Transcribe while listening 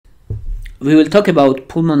We will talk about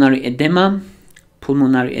pulmonary edema.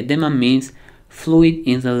 Pulmonary edema means fluid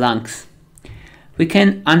in the lungs. We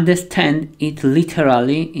can understand it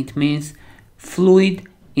literally. It means fluid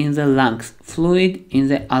in the lungs, fluid in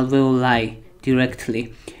the alveoli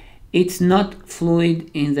directly. It's not fluid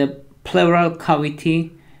in the pleural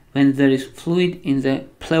cavity. When there is fluid in the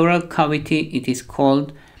pleural cavity, it is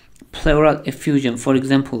called pleural effusion. For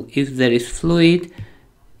example, if there is fluid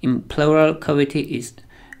in pleural cavity, is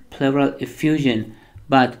pleural effusion.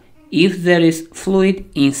 But if there is fluid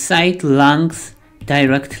inside lungs,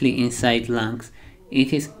 directly inside lungs,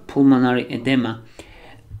 it is pulmonary edema.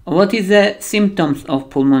 What is the symptoms of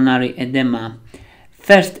pulmonary edema?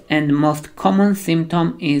 First and most common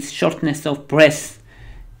symptom is shortness of breath,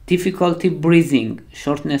 difficulty breathing,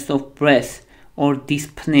 shortness of breath, or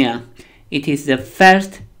dyspnea. It is the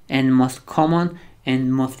first and most common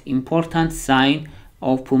and most important sign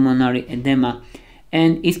of pulmonary edema.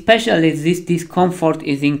 And especially this discomfort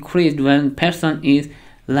is increased when person is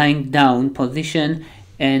lying down position,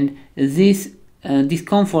 and this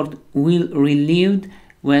discomfort will relieved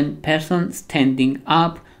when person standing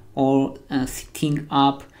up or sitting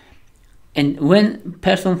up. And when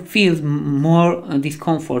person feels more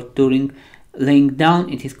discomfort during laying down,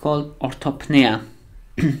 it is called orthopnea.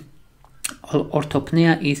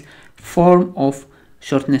 Orthopnea is form of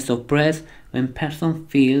shortness of breath when person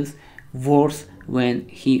feels worse when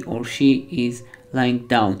he or she is lying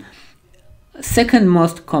down. Second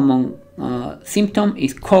most common symptom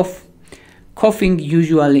is cough. Coughing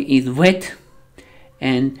usually is wet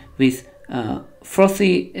and with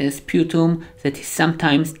frothy sputum that is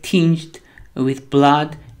sometimes tinged with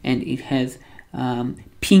blood, and it has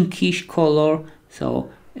pinkish color. So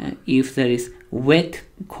if there is wet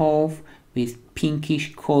cough with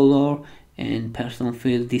pinkish color and person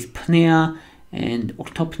feels dyspnea and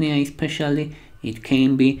orthopnea especially, it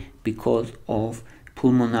can be because of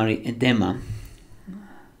pulmonary edema.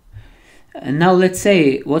 Now let's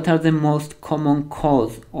say what are the most common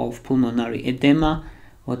cause of pulmonary edema,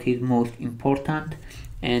 what is most important,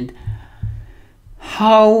 and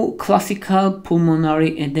how classical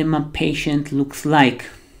pulmonary edema patient looks like.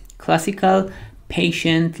 Classical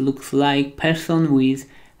patient looks like person with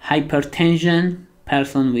hypertension,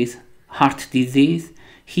 person with heart disease,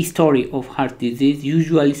 history of heart disease.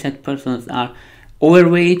 Usually such persons are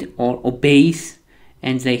overweight or obese,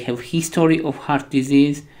 and they have history of heart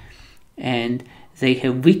disease, and they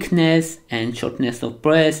have weakness and shortness of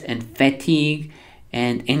breath and fatigue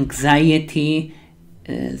and anxiety.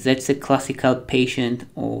 That's a classical patient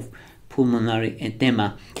of pulmonary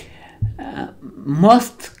edema.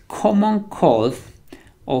 Most common cause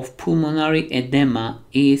of pulmonary edema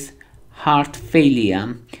is heart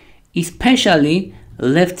failure, especially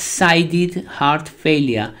left-sided heart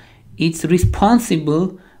failure. It's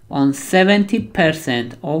responsible on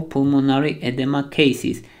 70% of pulmonary edema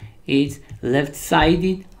cases. It's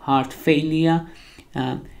left-sided heart failure.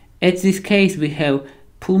 At this case we have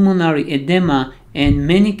pulmonary edema, and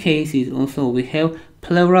many cases also we have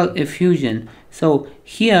pleural effusion. So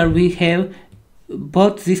here we have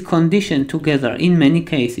both this condition together in many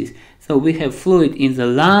cases. So we have fluid in the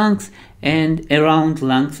lungs and around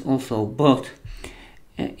lungs also, both.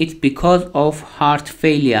 It's because of heart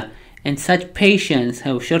failure, and such patients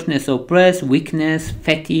have shortness of breath, weakness,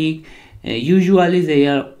 fatigue. Usually they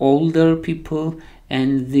are older people,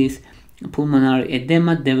 and this pulmonary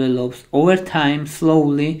edema develops over time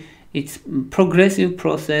slowly. It's progressive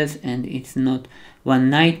process, and it's not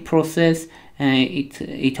one night process.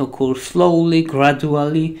 It occurs slowly,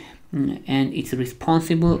 gradually, and it's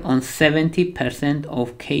responsible on 70%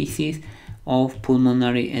 of cases of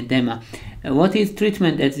pulmonary edema. What is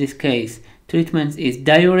treatment at this case? Treatment is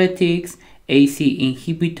diuretics, AC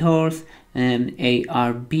inhibitors,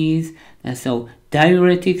 ARDS. So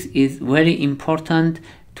diuretics is very important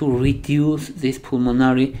to reduce this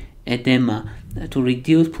pulmonary edema,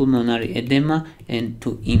 and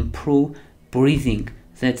to improve breathing.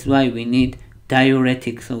 That's why we need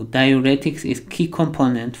diuretics. So diuretics is key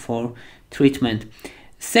component for treatment.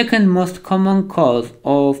 Second most common cause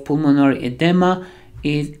of pulmonary edema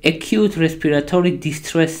is acute respiratory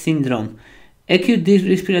distress syndrome. Acute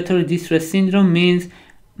respiratory distress syndrome means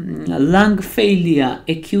lung failure,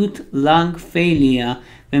 acute lung failure.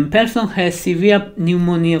 When person has severe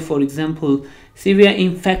pneumonia, for example, severe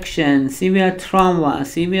infection, severe trauma,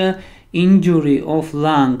 severe injury of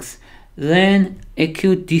lungs, then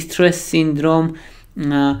acute distress syndrome,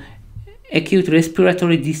 acute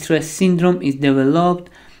respiratory distress syndrome is developed,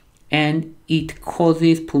 and it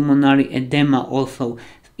causes pulmonary edema also.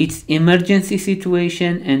 It's emergency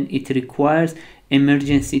situation and it requires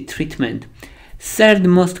emergency treatment. Third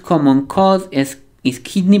most common cause is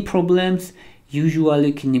kidney problems.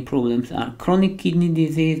 Usually kidney problems are chronic kidney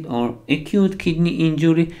disease or acute kidney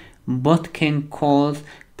injury. Both can cause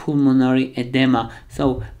pulmonary edema.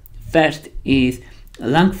 So first is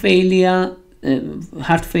lung failure,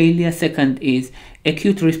 heart failure. Second is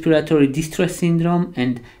acute respiratory distress syndrome,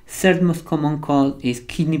 and third most common cause is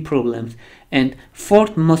kidney problems. And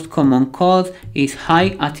fourth most common cause is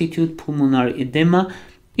high altitude pulmonary edema.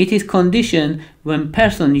 It is condition when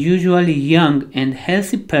person, usually young and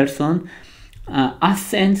healthy person,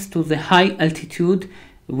 ascends to the high altitude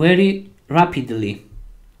very rapidly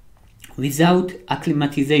without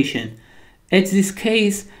acclimatization. In this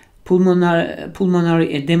case,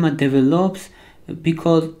 pulmonary edema develops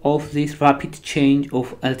because of this rapid change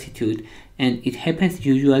of altitude, and it happens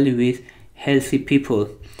usually with healthy people.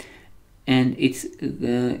 And it's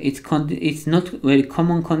not very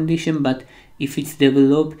common condition, but if it's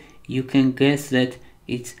developed, you can guess that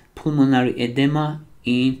it's pulmonary edema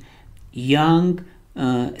in young,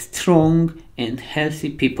 strong and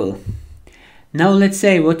healthy people. Now let's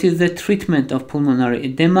say, what is the treatment of pulmonary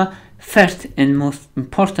edema? First and most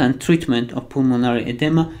important treatment of pulmonary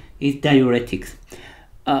edema is diuretics.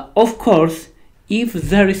 Of course, if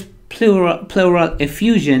there is pleural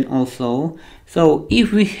effusion also, so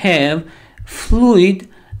if we have fluid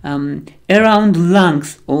around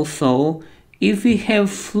lungs also, if we have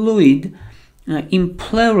fluid in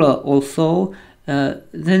pleura also,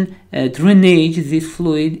 then drainage this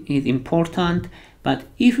fluid is important. But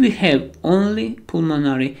if we have only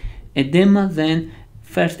pulmonary edema, then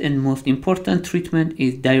first and most important treatment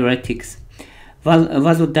is diuretics.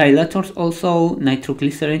 Vasodilators also,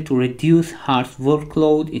 nitroglycerin to reduce heart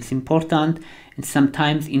workload is important, and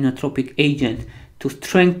sometimes inotropic agent to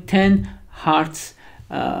strengthen heartbeat.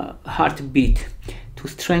 To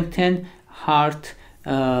strengthen heartbeat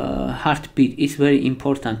is very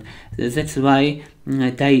important. That's why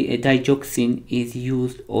digoxin is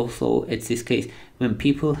used also at this case when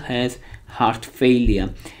people has heart failure.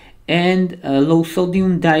 And low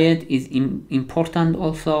sodium diet is important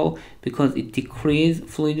also because it decreases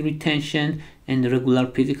fluid retention, and regular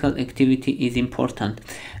physical activity is important.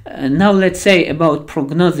 Now let's say about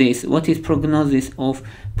prognosis. What is prognosis of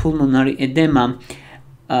pulmonary edema?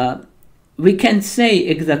 We can say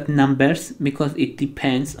exact numbers because it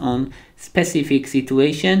depends on specific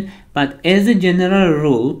situation, but as a general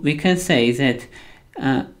rule, we can say that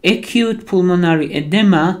acute pulmonary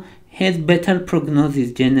edema has better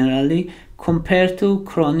prognosis generally compared to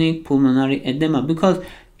chronic pulmonary edema, because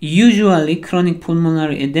usually chronic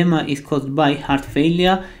pulmonary edema is caused by heart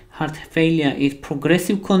failure. Heart failure is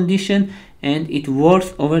progressive condition and it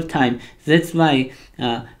worsens over time. That's why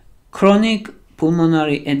chronic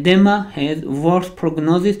pulmonary edema has worse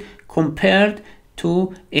prognosis compared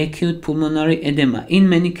to acute pulmonary edema in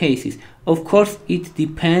many cases. Of course, it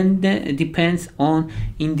depends on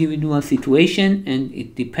individual situation, and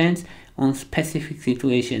it depends on specific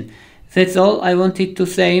situation. That's all I wanted to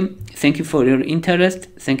say. Thank you for your interest.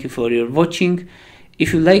 Thank you for your watching.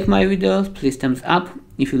 If you like my videos, please thumbs up.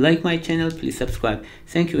 If you like my channel, please subscribe.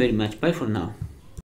 Thank you very much. Bye for now.